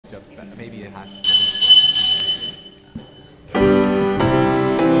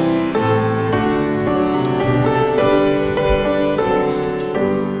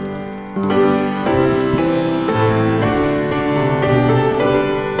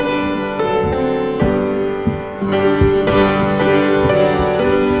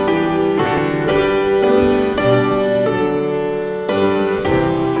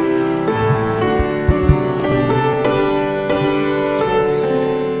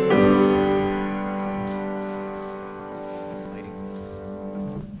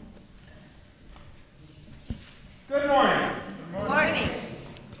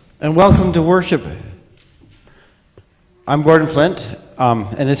And welcome to worship. I'm Gordon Flint,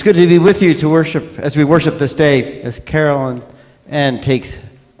 and it's good to be with you to worship as we worship this day, as Carol and Ann takes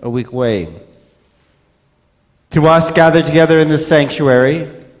a week away. To us gathered together in this sanctuary,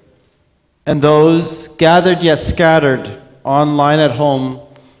 and those gathered yet scattered online at home,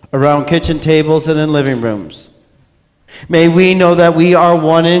 around kitchen tables and in living rooms, may we know that we are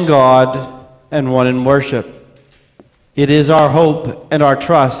one in God and one in worship. It is our hope and our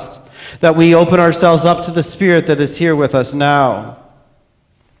trust that we open ourselves up to the Spirit that is here with us now.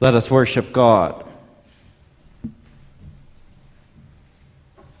 Let us worship God.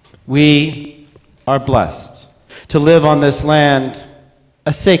 We are blessed to live on this land,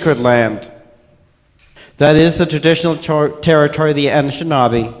 a sacred land. That is the traditional territory of the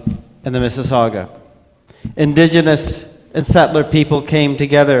Anishinaabe and the Mississauga. Indigenous and settler people came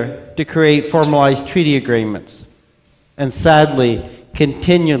together to create formalized treaty agreements. And sadly,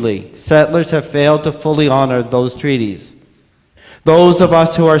 continually, settlers have failed to fully honor those treaties. Those of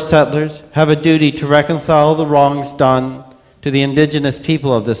us who are settlers have a duty to reconcile the wrongs done to the indigenous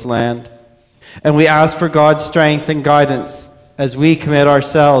people of this land. And we ask for God's strength and guidance as we commit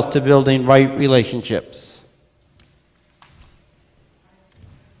ourselves to building right relationships.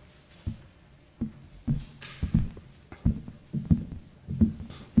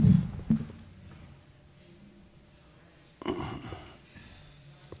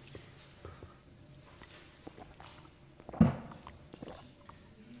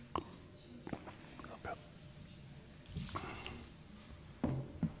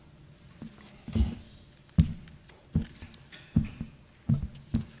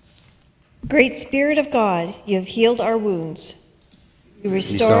 Great Spirit of God, you have healed our wounds. You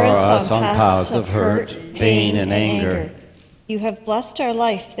restore us on paths of hurt, pain, and anger. You have blessed our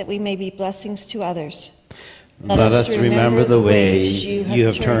life that we may be blessings to others. Let us remember the ways you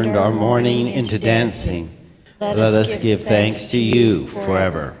have turned our mourning into dancing. Let us give thanks to you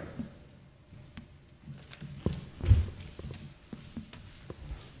forever.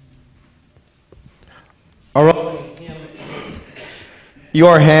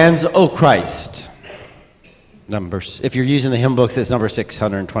 Your hands, O Christ. Numbers. If you're using the hymn books, it's number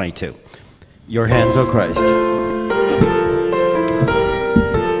 622. Your hands, O Christ. Your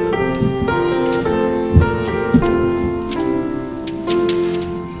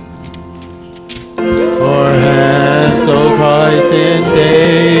hands, O Christ, in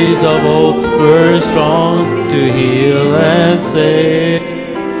days of old were strong to heal and save.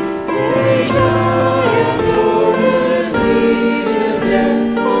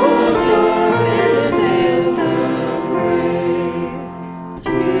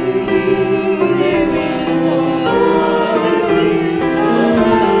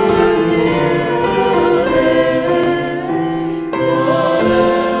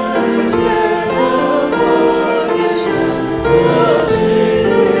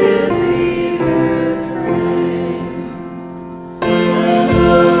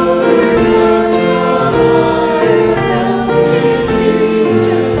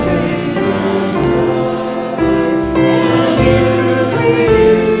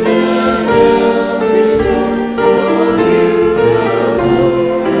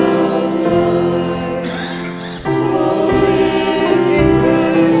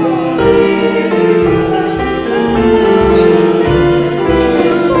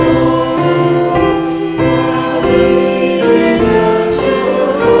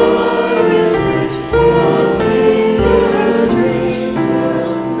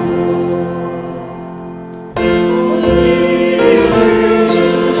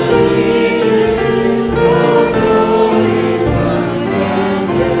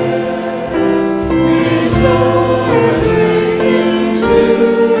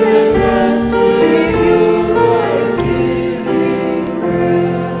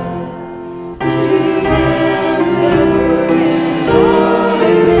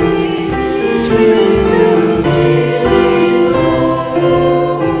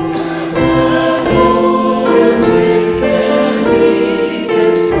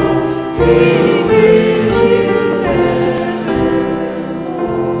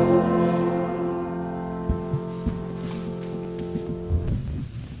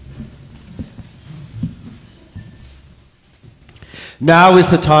 Now is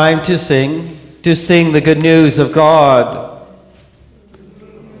the time to sing the good news of God.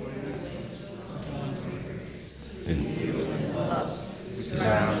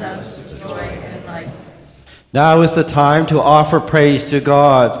 Now is the time to offer praise to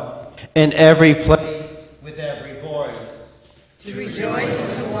God in every place with every voice. To rejoice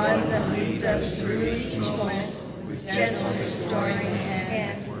in the one that leads us through each moment with gentle restoring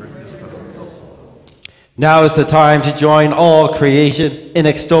hand. Now is the time to join all creation in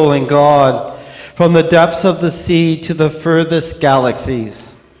extolling God from the depths of the sea to the furthest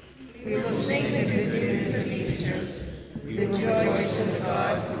galaxies. We will sing the good news of Easter. Rejoice in the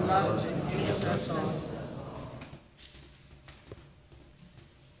God who loves and heals us all.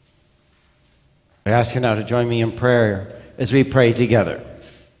 I ask you now to join me in prayer as we pray together.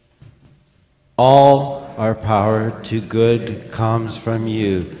 All our power to good comes from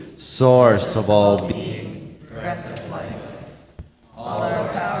you, source of all being, breath of life. All our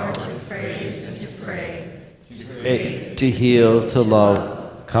power to praise and to pray, to heal, to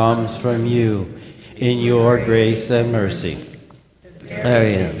love, comes from you in your grace and mercy.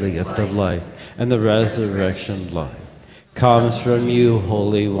 The gift of life and the resurrection life comes from you,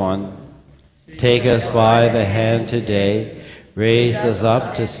 Holy One. Take us by the hand today, raise us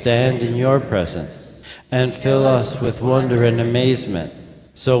up to stand in your presence, and fill us with wonder and amazement,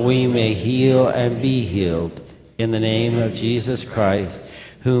 so we may heal and be healed, in the name of Jesus Christ,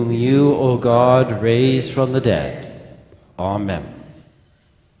 whom you, O God, raised from the dead. Amen.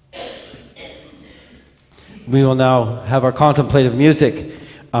 We will now have our contemplative music.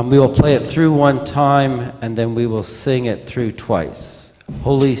 We will play it through one time, and then we will sing it through twice.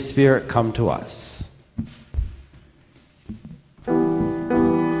 Holy Spirit, come to us.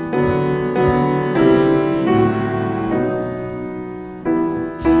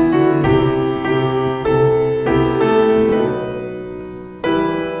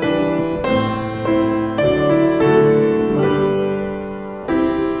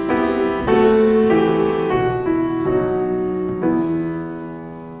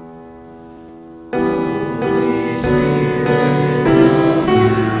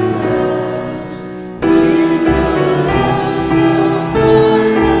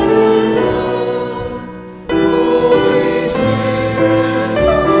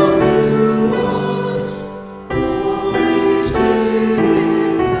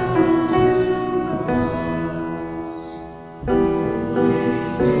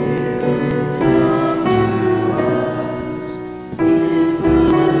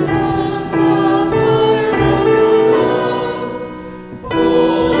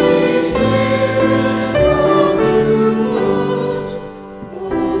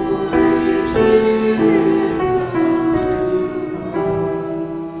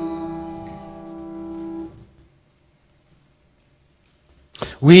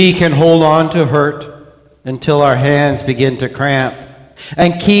 We can hold on to hurt until our hands begin to cramp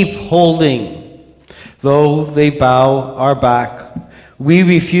and keep holding. Though they bow our back, we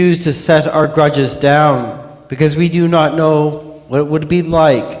refuse to set our grudges down because we do not know what it would be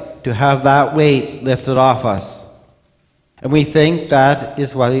like to have that weight lifted off us. And we think that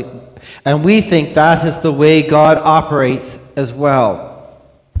is the way God operates as well.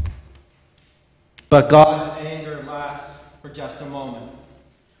 But God's anger lasts for just a moment.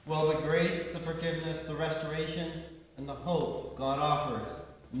 Well, the grace, the forgiveness, the restoration, and the hope God offers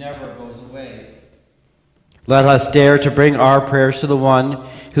never goes away. Let us dare to bring our prayers to the one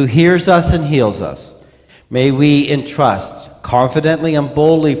who hears us and heals us. May we entrust confidently and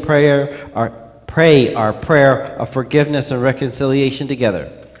boldly pray our prayer of forgiveness and reconciliation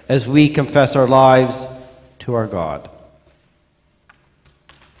together as we confess our lives to our God.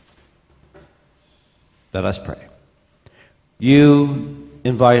 Let us pray. You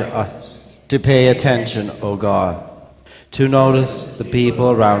invite us to pay attention, O God, to notice the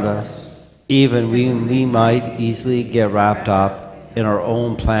people around us, even when we might easily get wrapped up in our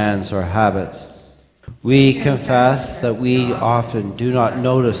own plans or habits. We confess that we often do not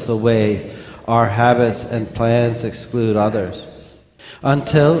notice the ways our habits and plans exclude others.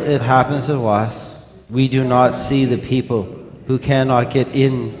 Until it happens to us, we do not see the people who cannot get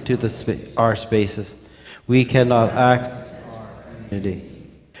into our spaces. We cannot act unity.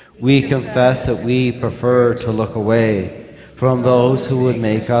 We confess that we prefer to look away from those who would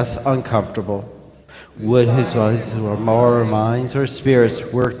make us uncomfortable, whose minds or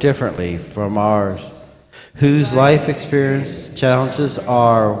spirits work differently from ours. whose life experience challenges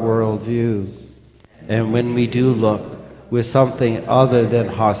our worldview. And when we do look with something other than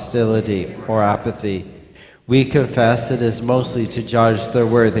hostility or apathy, we confess it is mostly to judge their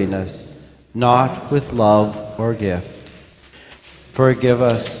worthiness, not with love or gift. Forgive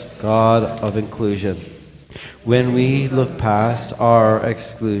us, God of inclusion, when we look past our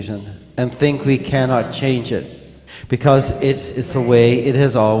exclusion and think we cannot change it because it is the way it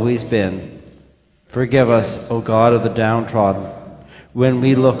has always been. Forgive us, O God of the downtrodden, when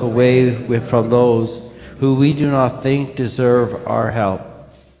we look away from those who we do not think deserve our help.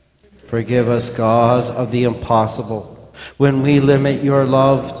 Forgive us, God of the impossible, when we limit your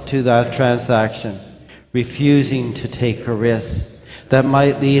love to that transaction, refusing to take a risk that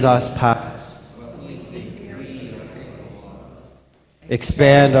might lead us past what we think we are capable of.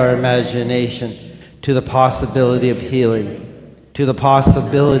 Expand our imagination to the possibility of healing, to the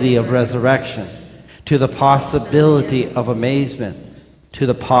possibility of resurrection, to the possibility of amazement, to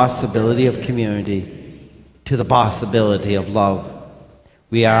the possibility of community, to the possibility of love.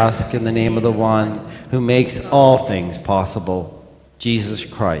 We ask in the name of the one who makes all things possible, Jesus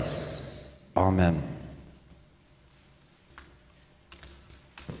Christ. Amen.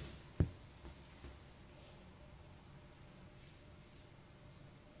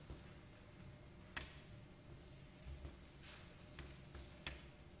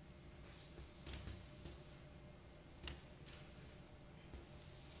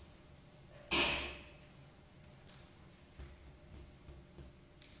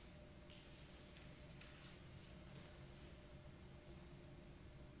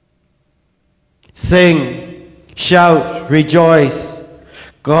 Sing, shout, rejoice.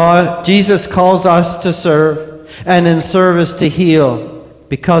 God, Jesus calls us to serve and in service to heal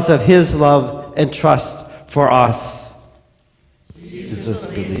because of his love and trust for us. Jesus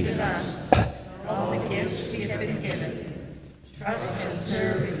believes us. All the gifts we have been given. Trust and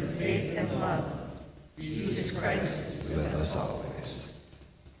serve in faith and love. Jesus Christ is with us always.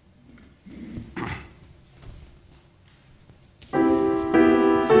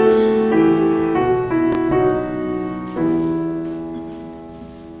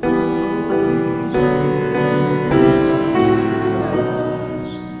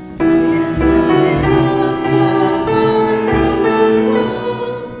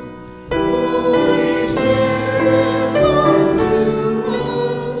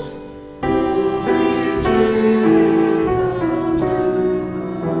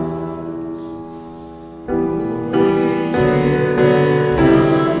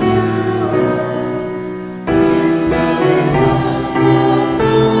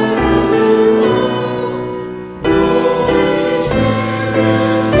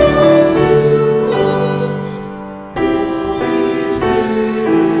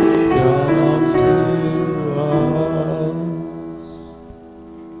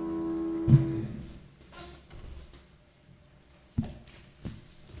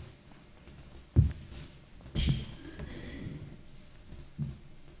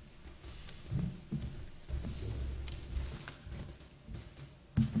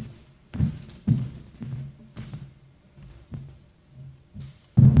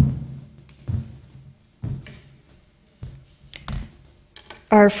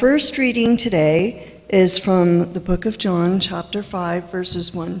 Our first reading today is from the book of John, chapter 5,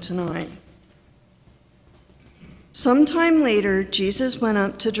 verses 1 to 9. Sometime later, Jesus went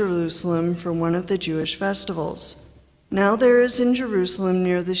up to Jerusalem for one of the Jewish festivals. Now there is in Jerusalem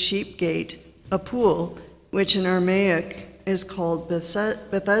near the sheep gate a pool, which in Aramaic is called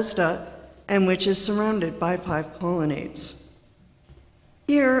Bethesda, and which is surrounded by 5 colonnades.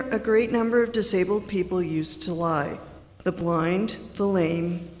 Here a great number of disabled people used to lie: the blind, the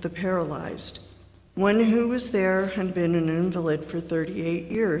lame, the paralyzed. One who was there had been an invalid for 38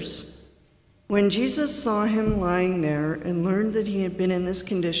 years. When Jesus saw him lying there and learned that he had been in this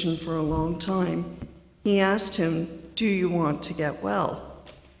condition for a long time, he asked him, "Do you want to get well?"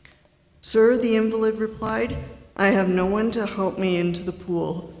 "Sir," the invalid replied, "I have no one to help me into the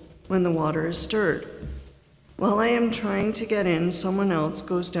pool when the water is stirred. While I am trying to get in, someone else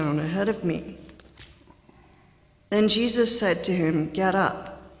goes down ahead of me." Then Jesus said to him, "Get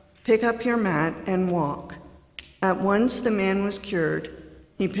up, pick up your mat and walk." At once the man was cured.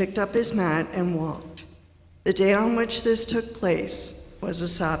 He picked up his mat and walked. The day on which this took place was a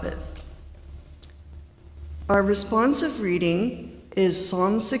Sabbath. Our responsive reading is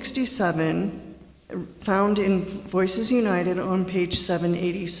Psalm 67, found in Voices United on page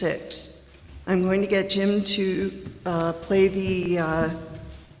 786. I'm going to get Jim to play the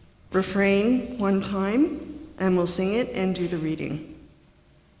refrain one time, and we'll sing it and do the reading.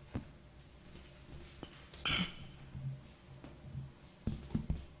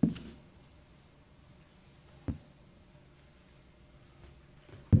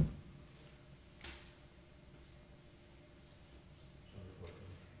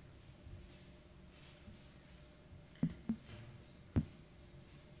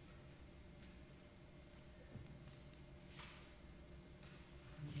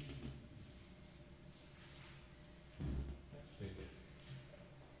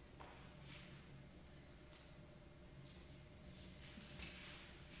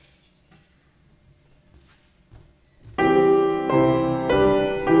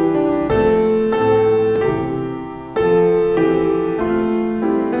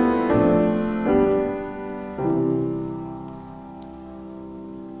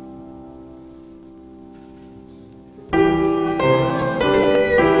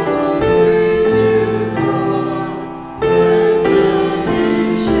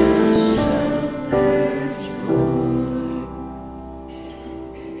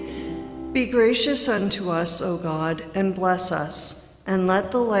 Be gracious unto us, O God, and bless us, and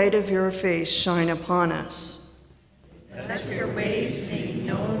let the light of your face shine upon us. Let your ways may be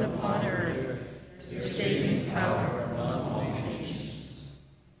known upon earth, your saving power among all nations.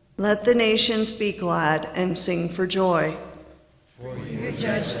 Let the nations be glad and sing for joy. For you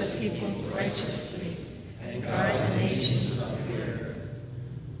judge the peoples righteously and guide the nations of the earth.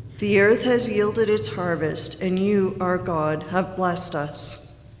 The earth has yielded its harvest, and you, our God, have blessed us.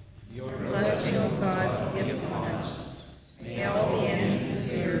 Your blessing, O God, be upon us. May all the ends of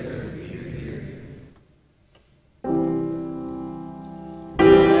the earth be your.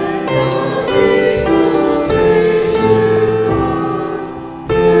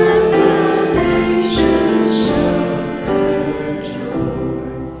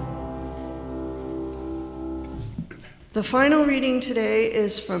 The final reading today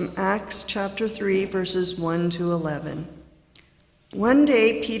is from Acts chapter 3, verses 1 to 11. One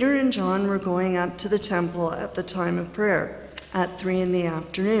day, Peter and John were going up to the temple at the time of prayer, at 3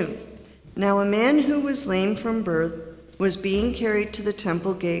 p.m. Now a man who was lame from birth was being carried to the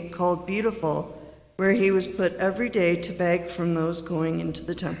temple gate called Beautiful, where he was put every day to beg from those going into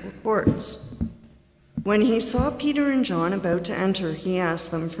the temple courts. When he saw Peter and John about to enter, he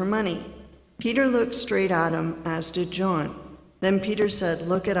asked them for money. Peter looked straight at him, as did John. Then Peter said,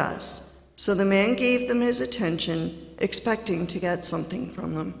 "Look at us." So the man gave them his attention, expecting to get something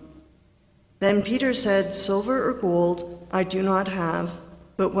from them. Then Peter said, "Silver or gold I do not have,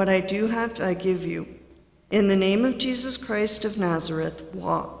 but what I do have I give you. In the name of Jesus Christ of Nazareth,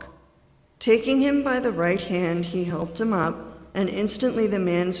 walk." Taking him by the right hand, he helped him up, and instantly the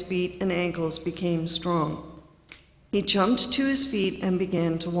man's feet and ankles became strong. He jumped to his feet and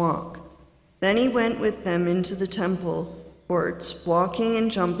began to walk. Then he went with them into the temple courts, walking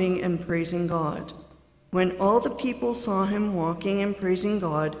and jumping and praising God. When all the people saw him walking and praising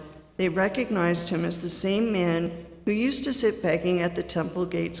God, they recognized him as the same man who used to sit begging at the temple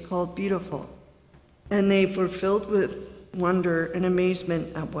gates called Beautiful. And they were filled with wonder and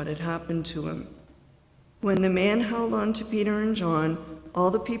amazement at what had happened to him. When the man held on to Peter and John,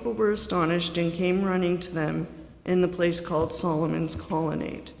 all the people were astonished and came running to them in the place called Solomon's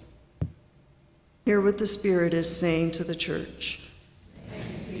Colonnade. Hear what the Spirit is saying to the church.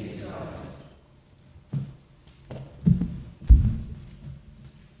 Thanks be to God.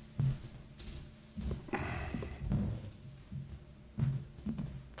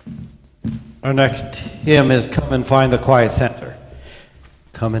 Our next hymn is Come and Find the Quiet Center.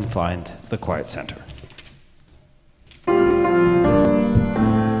 Come and find the quiet center.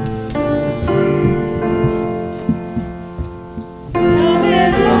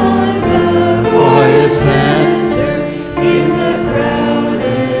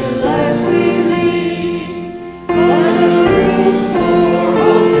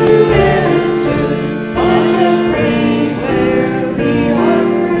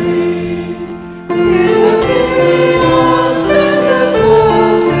 Hear the chaos and the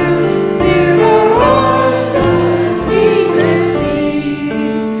clutter, hear our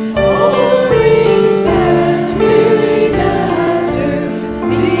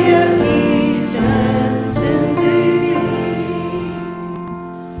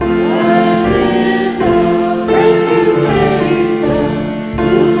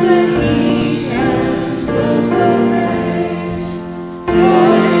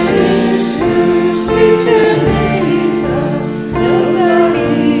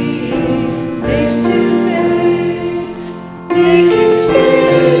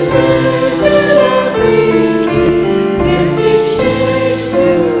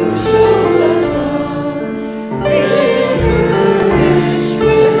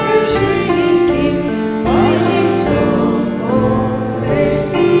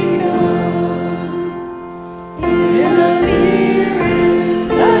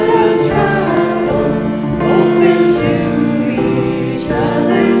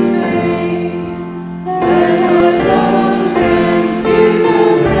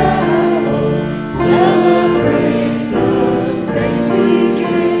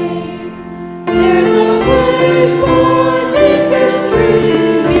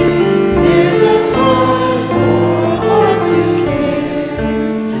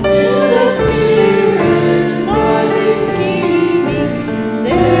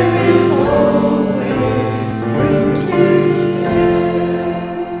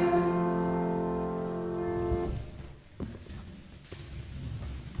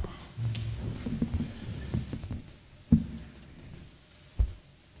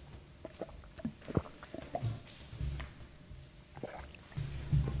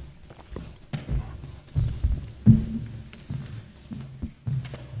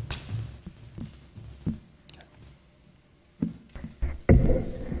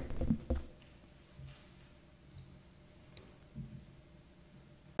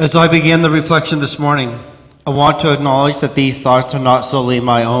As I begin the reflection this morning, I want to acknowledge that these thoughts are not solely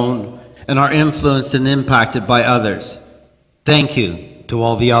my own and are influenced and impacted by others. Thank you to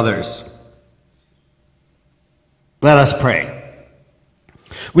all the others. Let us pray.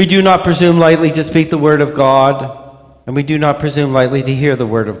 We do not presume lightly to speak the word of God, and we do not presume lightly to hear the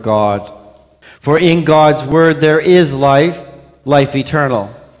word of God. For in God's word there is life, life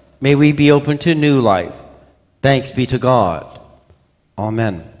eternal. May we be open to new life. Thanks be to God.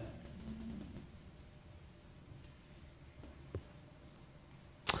 Amen.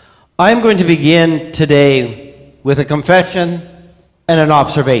 I'm going to begin today with a confession and an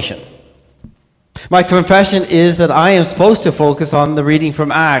observation. My confession is that I am supposed to focus on the reading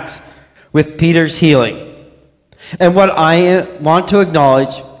from Acts with Peter's healing. And what I want to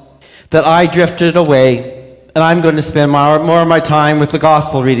acknowledge that I drifted away, and I'm going to spend more of my time with the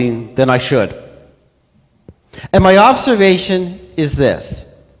gospel reading than I should. And my observation is this,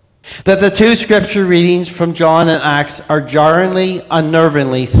 that the two scripture readings from John and Acts are jarringly,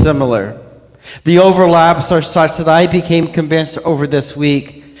 unnervingly similar. The overlaps are such that I became convinced over this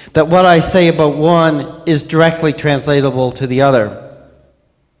week that what I say about one is directly translatable to the other.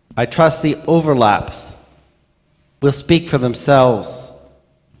 I trust the overlaps will speak for themselves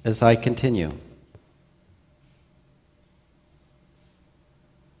as I continue.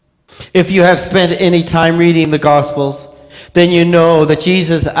 If you have spent any time reading the Gospels, then you know that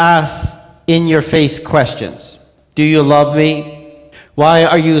Jesus asks in-your-face questions. Do you love me? Why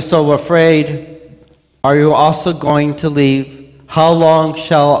are you so afraid? Are you also going to leave? How long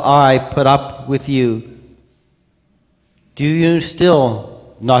shall I put up with you? Do you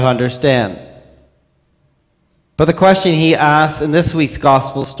still not understand? But the question he asks in this week's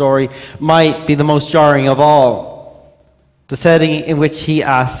Gospel story might be the most jarring of all. The setting in which he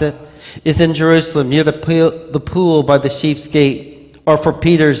asks it is in Jerusalem, near the pool by the Sheep's Gate, or for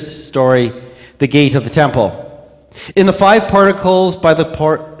Peter's story, the gate of the temple. In the 5 porticos by the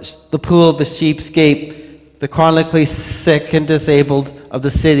pool of the Sheep's Gate, the chronically sick and disabled of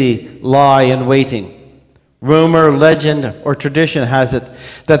the city lie in waiting. Rumor, legend, or tradition has it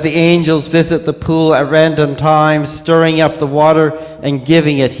that the angels visit the pool at random times, stirring up the water and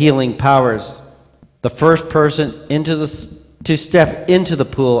giving it healing powers. The first person to step into the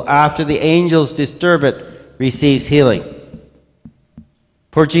pool after the angels disturb it receives healing.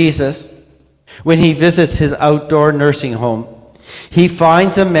 For Jesus, when he visits his outdoor nursing home, he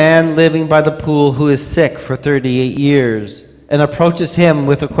finds a man living by the pool who is sick for 38 years and approaches him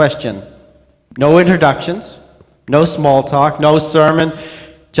with a question. No introductions, no small talk, no sermon,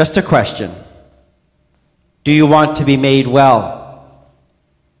 just a question. Do you want to be made well?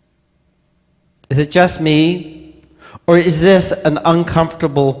 Is it just me? Or is this an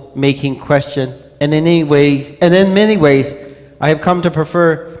uncomfortable making question? And in many ways, I have come to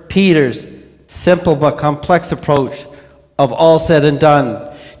prefer Peter's simple but complex approach of all said and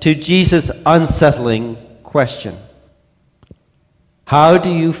done to Jesus' unsettling question. How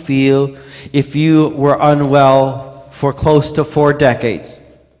do you feel if you were unwell for close to 4 decades,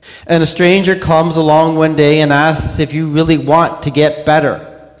 and a stranger comes along one day and asks if you really want to get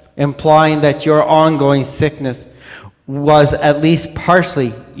better, implying that your ongoing sickness was at least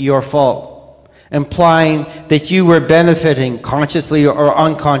partially your fault, implying that you were benefiting consciously or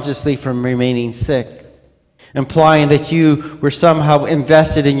unconsciously from remaining sick, implying that you were somehow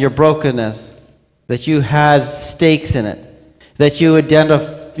invested in your brokenness, that you had stakes in it, that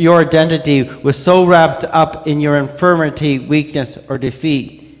your identity was so wrapped up in your infirmity, weakness, or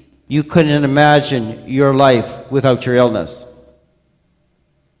defeat, you couldn't imagine your life without your illness.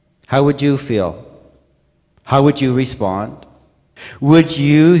 How would you feel? How would you respond? Would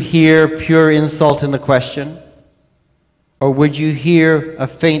you hear pure insult in the question? Or would you hear a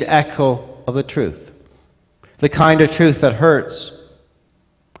faint echo of the truth? The kind of truth that hurts?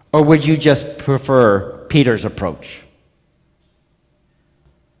 Or would you just prefer Peter's approach?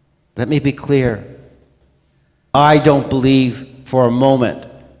 Let me be clear. I don't believe for a moment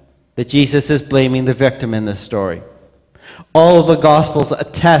that Jesus is blaming the victim in this story. All of the Gospels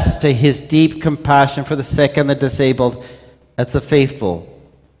attest to his deep compassion for the sick and the disabled, as the faithful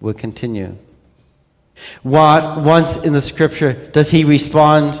will continue. What once in the Scripture does he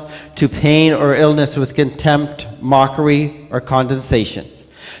respond to pain or illness with contempt, mockery, or condescension?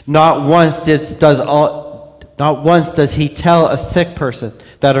 Not once does he tell a sick person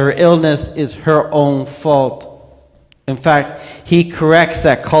that her illness is her own fault. In fact, he corrects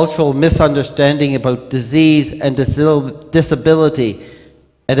that cultural misunderstanding about disease and disability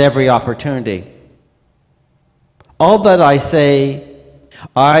at every opportunity. All of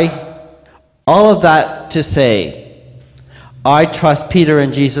that to say, I trust Peter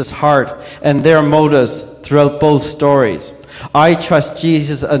and Jesus' heart and their motives throughout both stories. I trust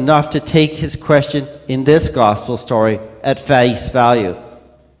Jesus enough to take his question in this gospel story at face value.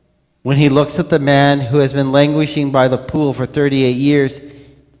 When he looks at the man who has been languishing by the pool for 38 years,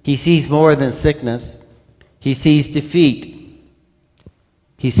 he sees more than sickness. He sees defeat.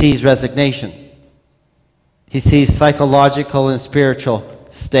 He sees resignation. He sees psychological and spiritual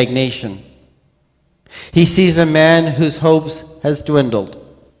stagnation. He sees a man whose hopes has dwindled,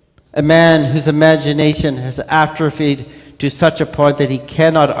 a man whose imagination has atrophied to such a point that he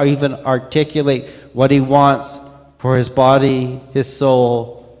cannot even articulate what he wants for his body, his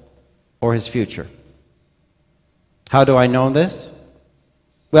soul, or his future. How do I know this?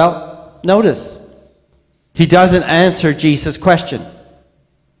 Well, notice, he doesn't answer Jesus' question.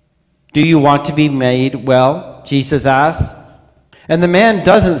 Do you want to be made well? Jesus asks. And the man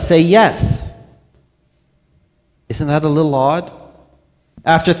doesn't say yes. Isn't that a little odd?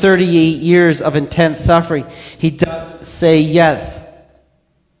 After 38 years of intense suffering, he doesn't say yes.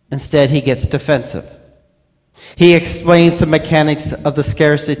 Instead, he gets defensive. He explains the mechanics of the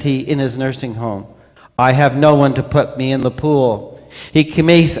scarcity in his nursing home. I have no one to put me in the pool. He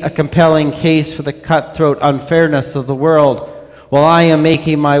makes a compelling case for the cutthroat unfairness of the world. While I am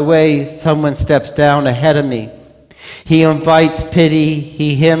making my way, someone steps down ahead of me. He invites pity,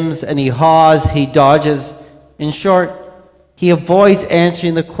 he hems and he haws, he dodges. In short, he avoids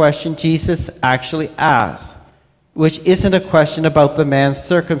answering the question Jesus actually asked, which isn't a question about the man's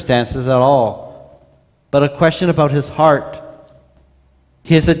circumstances at all, but a question about his heart,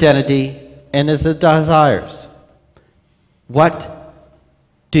 his identity, and his desires. What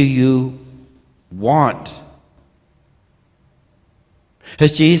do you want?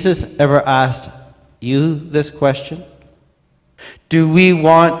 Has Jesus ever asked you this question? Do we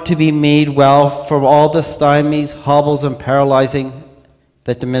want to be made well from all the stymies, hobbles, and paralyzing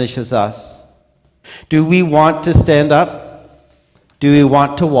that diminishes us? Do we want to stand up? Do we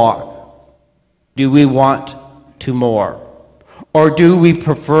want to walk? Do we want to more? Or do we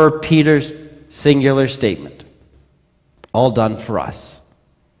prefer Peter's singular statement? All done for us.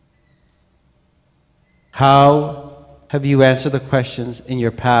 How have you answered the questions in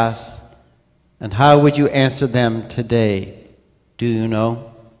your past? And how would you answer them today? Do you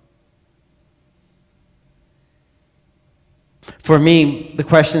know? For me, the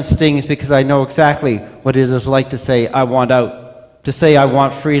question stings because I know exactly what it is like to say, I want out, to say, I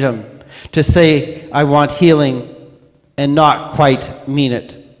want freedom, to say, I want healing, and not quite mean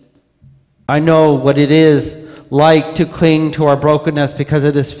it. I know what it is like to cling to our brokenness because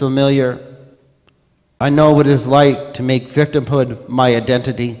it is familiar. I know what it is like to make victimhood my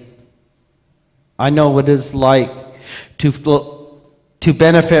identity. I know what it is like to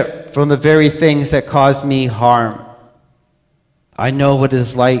benefit from the very things that cause me harm. I know what it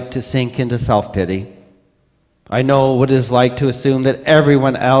is like to sink into self-pity. I know what it is like to assume that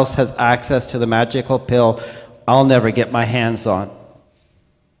everyone else has access to the magical pill I'll never get my hands on.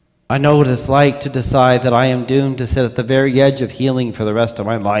 I know what it's like to decide that I am doomed to sit at the very edge of healing for the rest of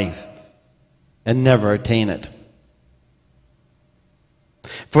my life and never attain it.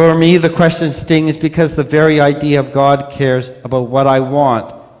 For me, the question stings because the very idea of God cares about what I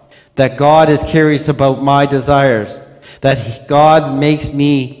want, that God is curious about my desires, that God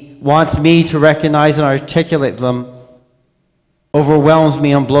wants me to recognize and articulate them, overwhelms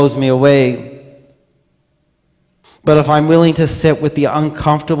me and blows me away. But if I'm willing to sit with the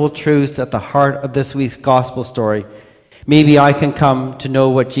uncomfortable truths at the heart of this week's gospel story, maybe I can come to know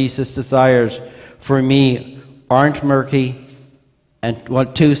what Jesus' desires for me aren't murky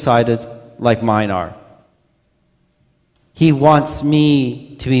and two-sided like mine are. He wants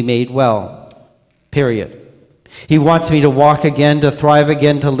me to be made well, period. He wants me to walk again, to thrive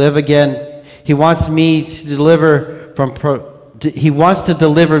again, to live again. He wants me to deliver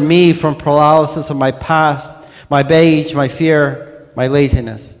me from paralysis of my past, my age, my fear, my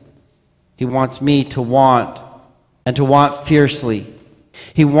laziness. He wants me to want, and to want fiercely.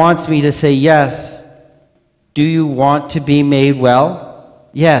 He wants me to say yes. Do you want to be made well?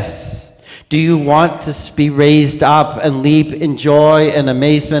 Yes. Do you want to be raised up and leap in joy and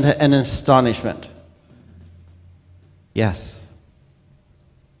amazement and astonishment? Yes.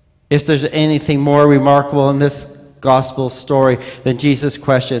 If there's anything more remarkable in this gospel story than Jesus'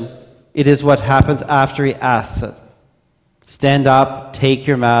 question, it is what happens after he asks it. Stand up, take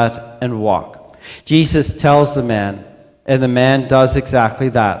your mat, and walk. Jesus tells the man, and the man does exactly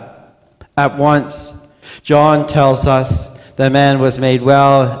that. At once, John tells us the man was made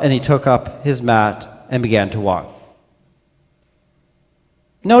well, and he took up his mat and began to walk.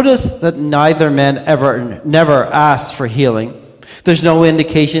 Notice that neither man never asked for healing. There's no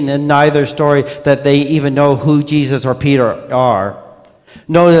indication in neither story that they even know who Jesus or Peter are.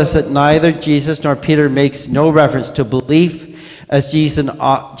 Notice that neither Jesus nor Peter makes no reference to belief, as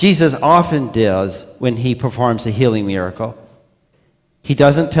Jesus often does when he performs a healing miracle. He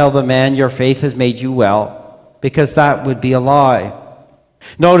doesn't tell the man, your faith has made you well, because that would be a lie.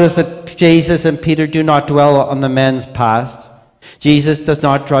 Notice that Jesus and Peter do not dwell on the man's past. Jesus does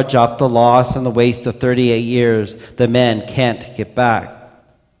not drudge up the loss and the waste of 38 years the man can't get back.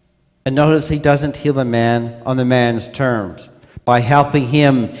 And notice he doesn't heal the man on the man's terms, by helping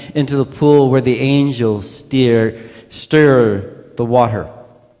him into the pool where the angels stir the water.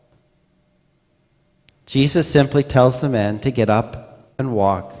 Jesus simply tells the man to get up and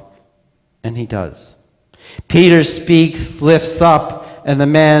walk, and he does. Peter speaks, lifts up, and the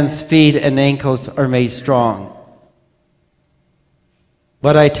man's feet and ankles are made strong.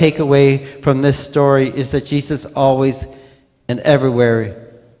 What I take away from this story is that Jesus always and everywhere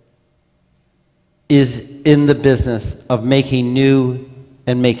is in the business of making new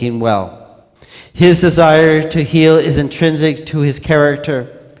and making well. His desire to heal is intrinsic to his character.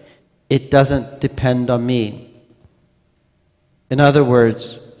 It doesn't depend on me. In other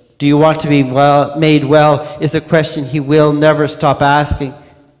words, do you want to be made well is a question he will never stop asking,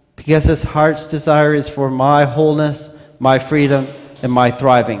 because his heart's desire is for my wholeness, my freedom, and my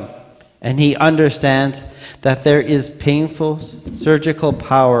thriving. And he understands that there is painful surgical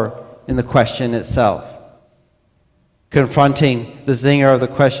power in the question itself. Confronting the zinger of the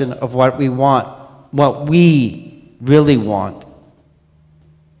question of what we want, what we really want,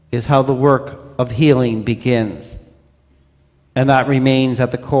 is how the work of healing begins. And that remains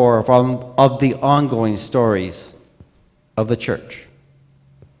at the core of the ongoing stories of the church.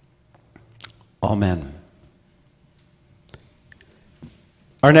 Amen.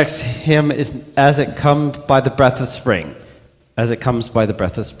 Our next hymn is As It Comes by the Breath of Spring. As It Comes by the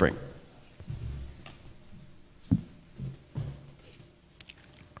Breath of Spring. As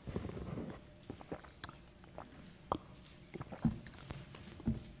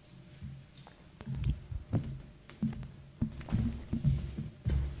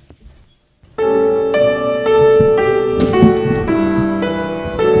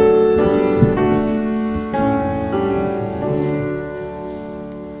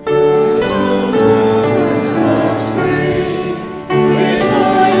comes the breath of spring, with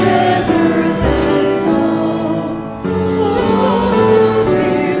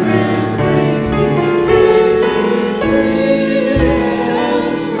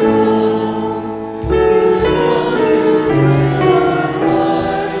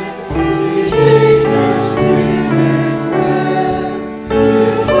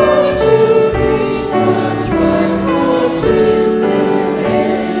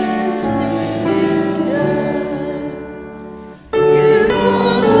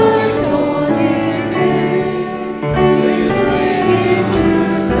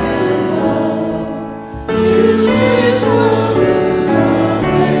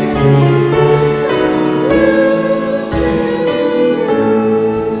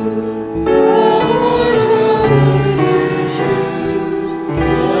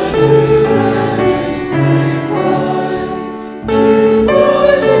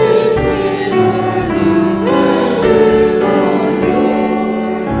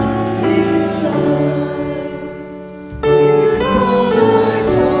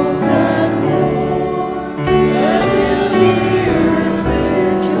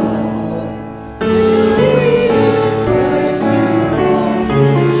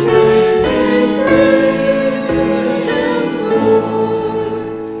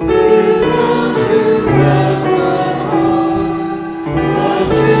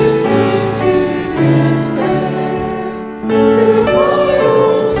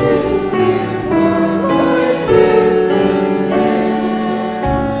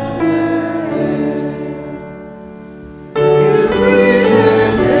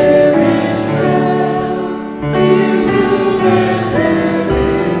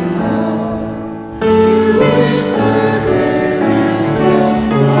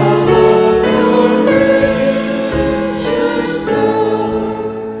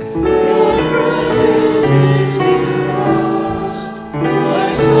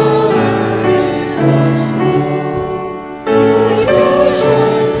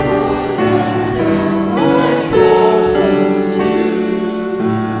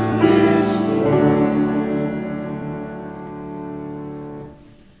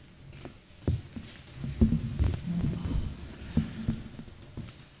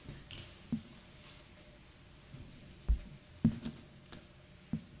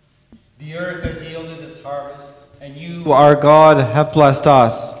The earth has yielded its harvest, and you, our God, have blessed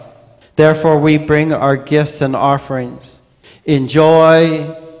us. Therefore we bring our gifts and offerings in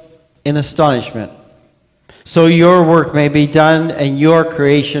joy, in astonishment, so your work may be done and your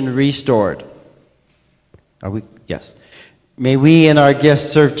creation restored. Yes. May we in our gifts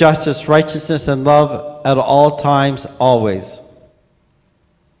serve justice, righteousness, and love at all times, always.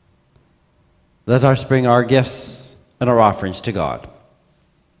 Let us bring our gifts and our offerings to God.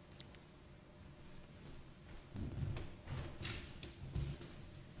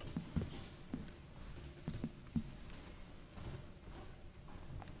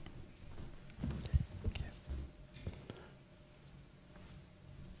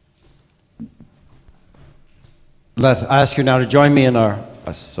 Let's ask you now to join me in our...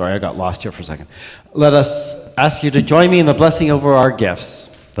 Sorry, I got lost here for a second. Let us ask you to join me in the blessing over our gifts.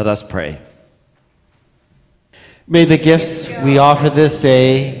 Let us pray. May the gifts we offer this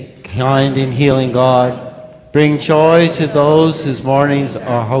day, kind and healing God, bring joy to those whose mornings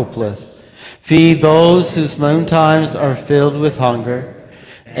are hopeless. Feed those whose moontimes are filled with hunger,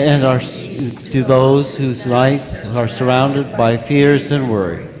 and to those whose nights are surrounded by fears and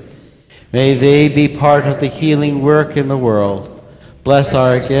worries. May they be part of the healing work in the world. Bless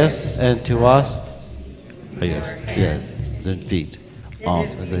our gifts, and to us, yes, and feet.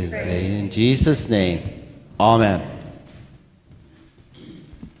 In Jesus' name, amen.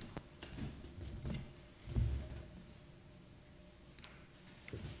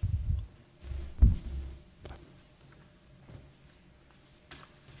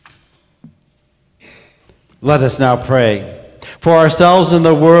 Let us now pray for ourselves and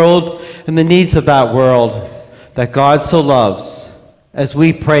the world and the needs of that world that God so loves, as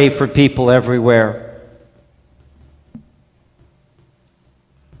we pray for people everywhere.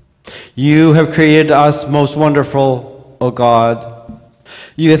 You have created us most wonderful, O God.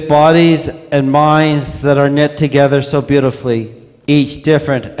 You with bodies and minds that are knit together so beautifully, each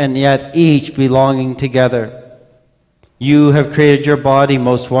different and yet each belonging together. You have created your body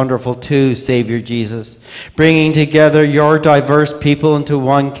most wonderful too, Savior Jesus, bringing together your diverse people into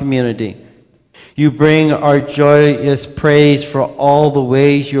one community. You bring our joyous praise for all the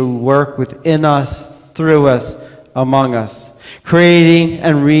ways you work within us, through us, among us, creating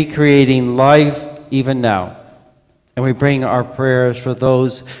and recreating life even now. And we bring our prayers for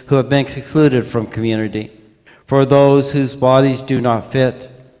those who have been excluded from community, for those whose bodies do not fit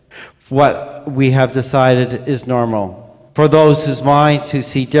what we have decided is normal, for those whose minds who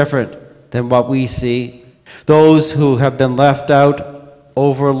see different than what we see, those who have been left out,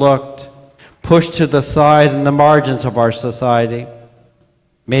 overlooked, pushed to the side in the margins of our society.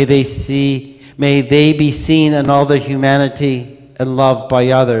 May they be seen in all their humanity and loved by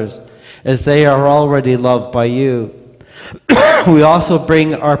others, as they are already loved by you. We also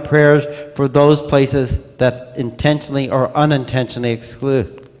bring our prayers for those places that intentionally or unintentionally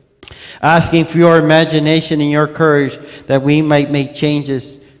exclude, asking for your imagination and your courage that we might make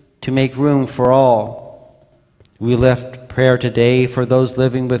changes to make room for all. We lift prayer today for those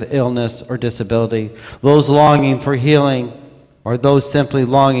living with illness or disability, those longing for healing, or those simply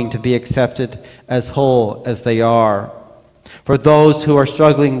longing to be accepted as whole as they are. For those who are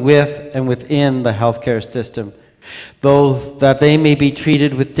struggling with and within the healthcare system, those that they may be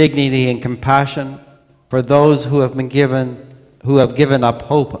treated with dignity and compassion. For those who have given up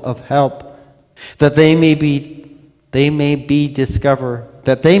hope of help, that they may discover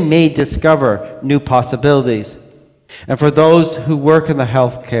new possibilities. And for those who work in the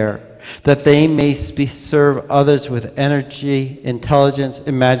healthcare, that they may serve others with energy, intelligence,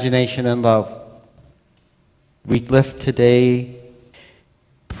 imagination, and love. We lift today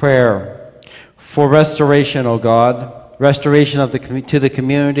prayer for restoration, O God, restoration to the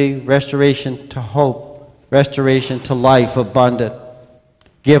community, restoration to hope, restoration to life abundant.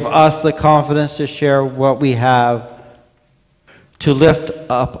 Give us the confidence to share what we have, to lift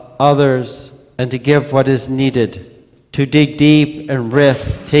up others, and to give what is needed, to dig deep and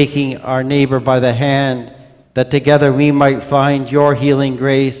risk taking our neighbor by the hand, that together we might find your healing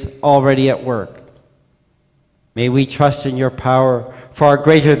grace already at work. May we trust in your power far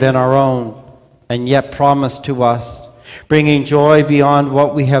greater than our own, and yet promise to us, bringing joy beyond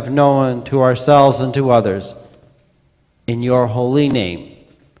what we have known to ourselves and to others. In your holy name,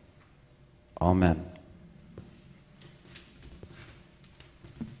 amen.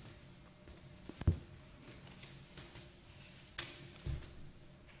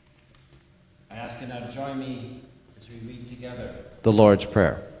 I ask you now to join me as we read together the Lord's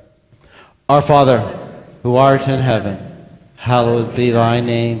Prayer. Our Father, who art in heaven, hallowed be thy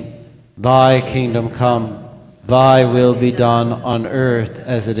name. Thy kingdom come, Thy will be done on earth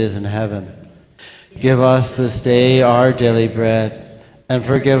as it is in heaven. Give us this day our daily bread, and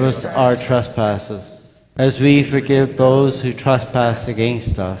forgive us our trespasses, as we forgive those who trespass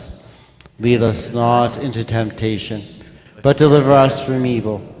against us. Lead us not into temptation, but deliver us from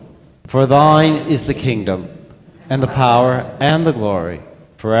evil. For thine is the kingdom, and the power, and the glory,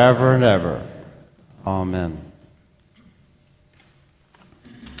 forever and ever. Amen.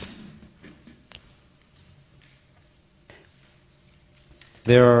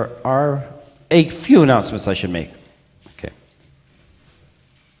 There are a few announcements I should make. Okay.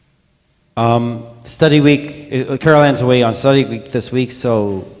 Study week, Carol Ann's away on study week this week,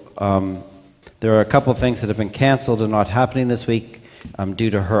 so there are a couple of things that have been canceled and not happening this week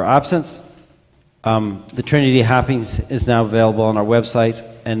due to her absence. The Trinity Happenings is now available on our website,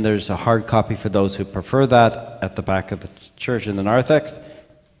 and there's a hard copy for those who prefer that at the back of the church in the narthex.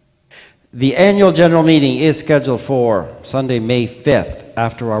 The annual general meeting is scheduled for Sunday, May 5th,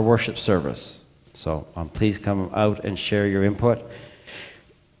 after our worship service. So please come out and share your input.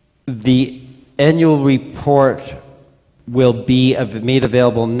 The annual report will be made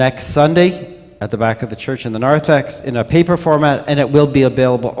available next Sunday at the back of the church in the narthex in a paper format, and it will be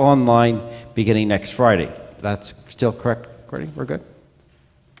available online beginning next Friday. That's still correct, Courtney? We're good?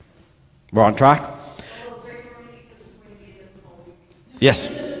 We're on track? Yes.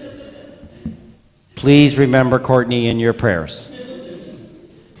 Please remember Courtney in your prayers.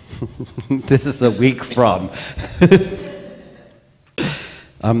 This is a week from.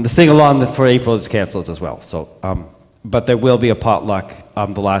 The sing-along for April is canceled as well. So, but there will be a potluck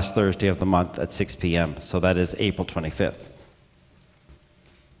on the last Thursday of the month at 6 p.m. So that is April 25th.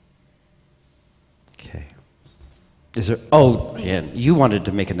 Okay. Is there? Oh, yeah. You wanted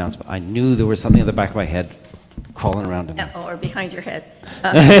to make an announcement. I knew there was something in the back of my head crawling around in there. Or behind your head.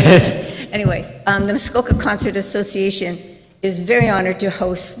 Anyway, the Muskoka Concert Association is very honored to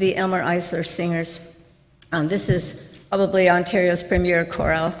host the Elmer Eisler Singers. This is probably Ontario's premier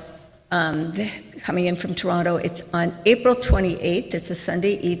chorale coming in from Toronto. It's on April 28th. It's a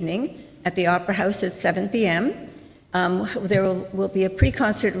Sunday evening at the Opera House at 7 p.m. There will be a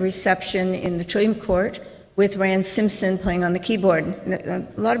pre-concert reception in the Trillium Court with Rand Simpson playing on the keyboard. A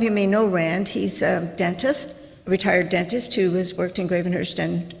lot of you may know Rand. He's a dentist, a retired dentist who has worked in Gravenhurst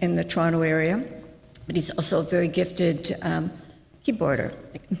and in the Toronto area. But he's also a very gifted keyboardist,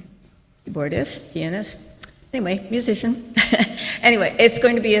 pianist, anyway, musician. Anyway, it's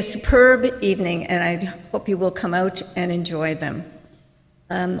going to be a superb evening, and I hope you will come out and enjoy them.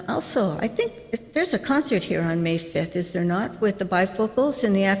 Also, I think there's a concert here on May 5th, is there not, with the bifocals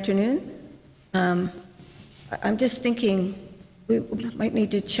in the afternoon? I'm just thinking we might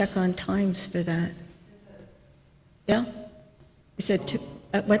need to check on times for that. Yeah? You said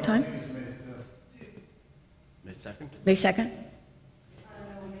at what time? May 2nd? May 2nd?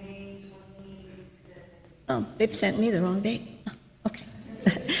 Oh, they've sent me the wrong date. Oh, okay.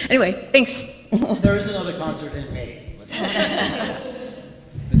 Anyway, thanks. There is another concert in May.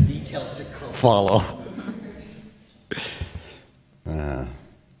 The details to follow.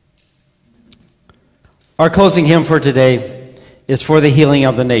 Our closing hymn for today is For the Healing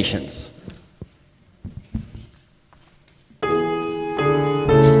of the Nations.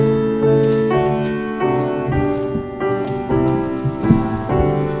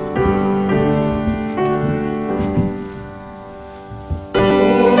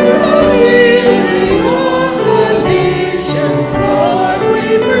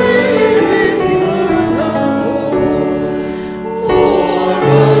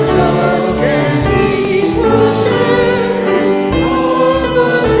 Just and equal sharing all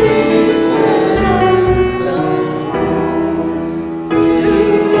the things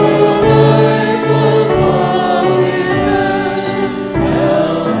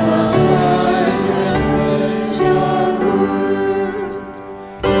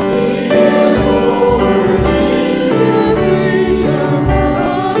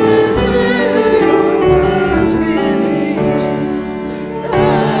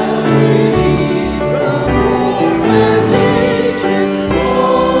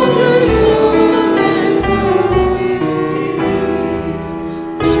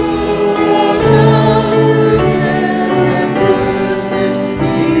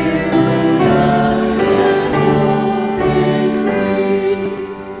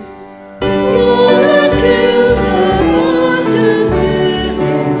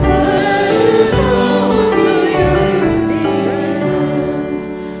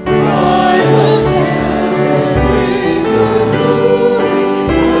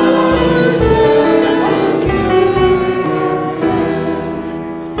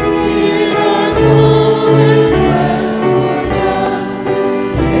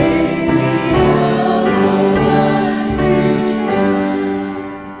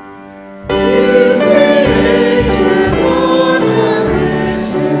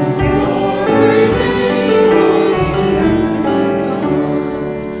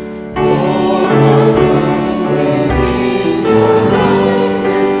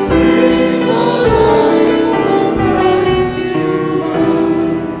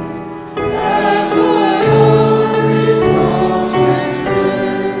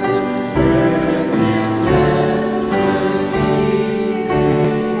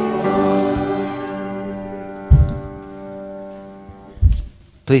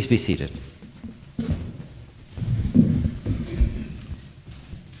Please be seated.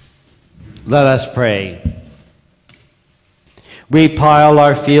 Let us pray. We pile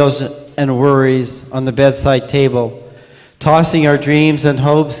our fears and worries on the bedside table, tossing our dreams and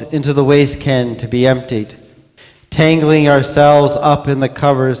hopes into the waste can to be emptied, tangling ourselves up in the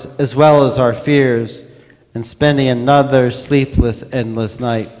covers as well as our fears, and spending another sleepless, endless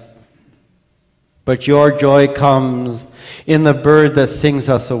night. But your joy comes in the bird that sings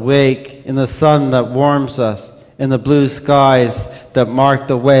us awake, in the sun that warms us, in the blue skies that mark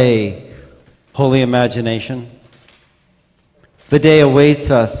the way. Holy imagination. The day awaits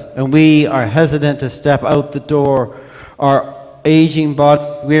us, and we are hesitant to step out the door, our aging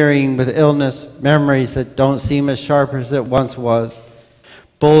body wearying with illness, memories that don't seem as sharp as it once was.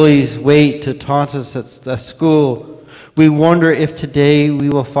 Bullies wait to taunt us at school. We wonder if today we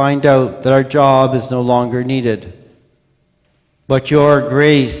will find out that our job is no longer needed. But your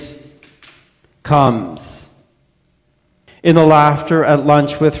grace comes. In the laughter at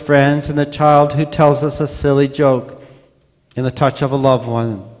lunch with friends, in the child who tells us a silly joke, in the touch of a loved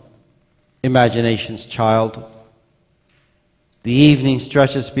one, imagination's child. The evening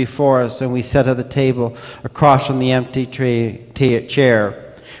stretches before us, and we sit at the table across from the empty chair.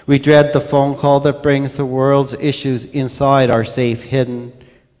 We dread the phone call that brings the world's issues inside our safe hidden.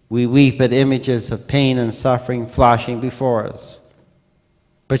 We weep at images of pain and suffering flashing before us.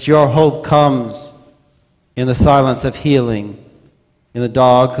 But your hope comes in the silence of healing, in the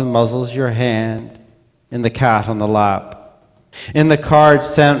dog who muzzles your hand, in the cat on the lap, in the card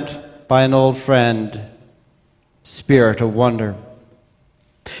sent by an old friend, spirit of wonder.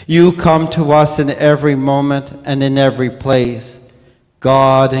 You come to us in every moment and in every place,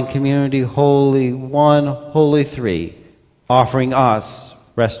 God and community, holy one, holy three, offering us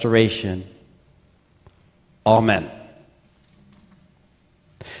restoration. Amen.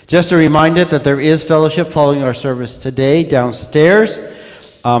 Just a reminder that there is fellowship following our service today downstairs.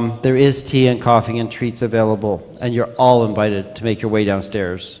 There is tea and coffee and treats available, and you're all invited to make your way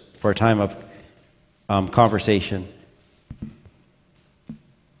downstairs for a time of conversation.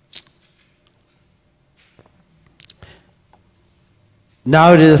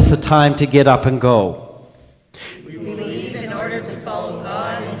 Now it is the time to get up and go. We believe in order to follow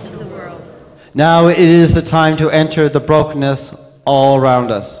God into the world. Now it is the time to enter the brokenness all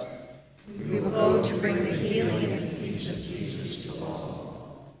around us. We will go to bring the healing and peace of Jesus to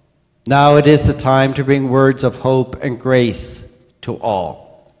all. Now it is the time to bring words of hope and grace to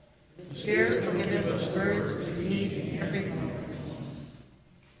all. Spirit, will give us the words we need in every moment.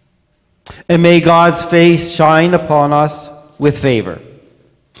 And may God's face shine upon us with favor.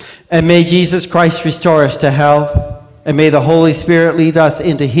 And may Jesus Christ restore us to health. And may the Holy Spirit lead us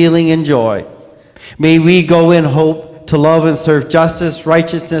into healing and joy. May we go in hope to love and serve justice,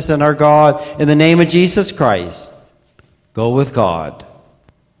 righteousness, and our God. In the name of Jesus Christ, go with God.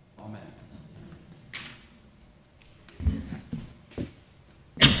 Amen.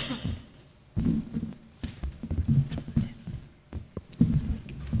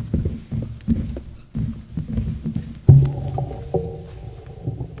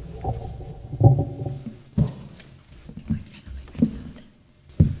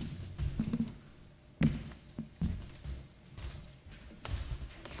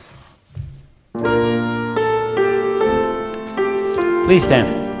 Please stand.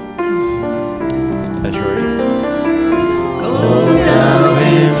 That's right. Go now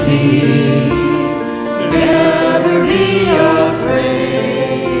in peace, never be afraid.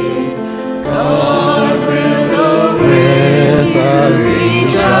 God will go with us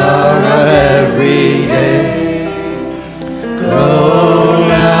each hour of every day. Go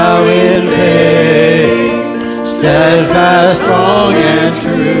now in faith, steadfast, strong, and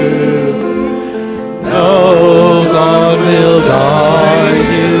true. No, God will guide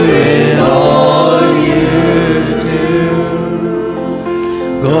you in all you do.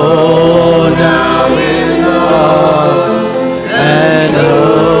 Go now in love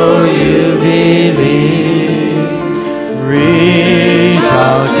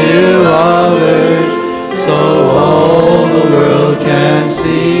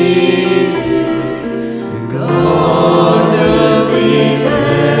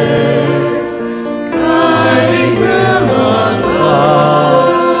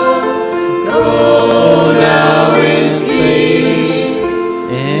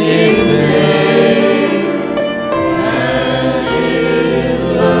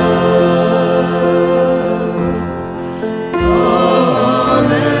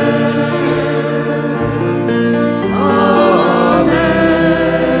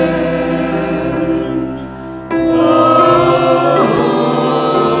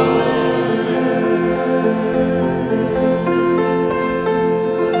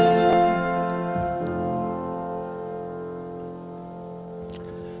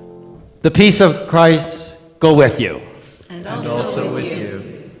The peace of Christ go with you.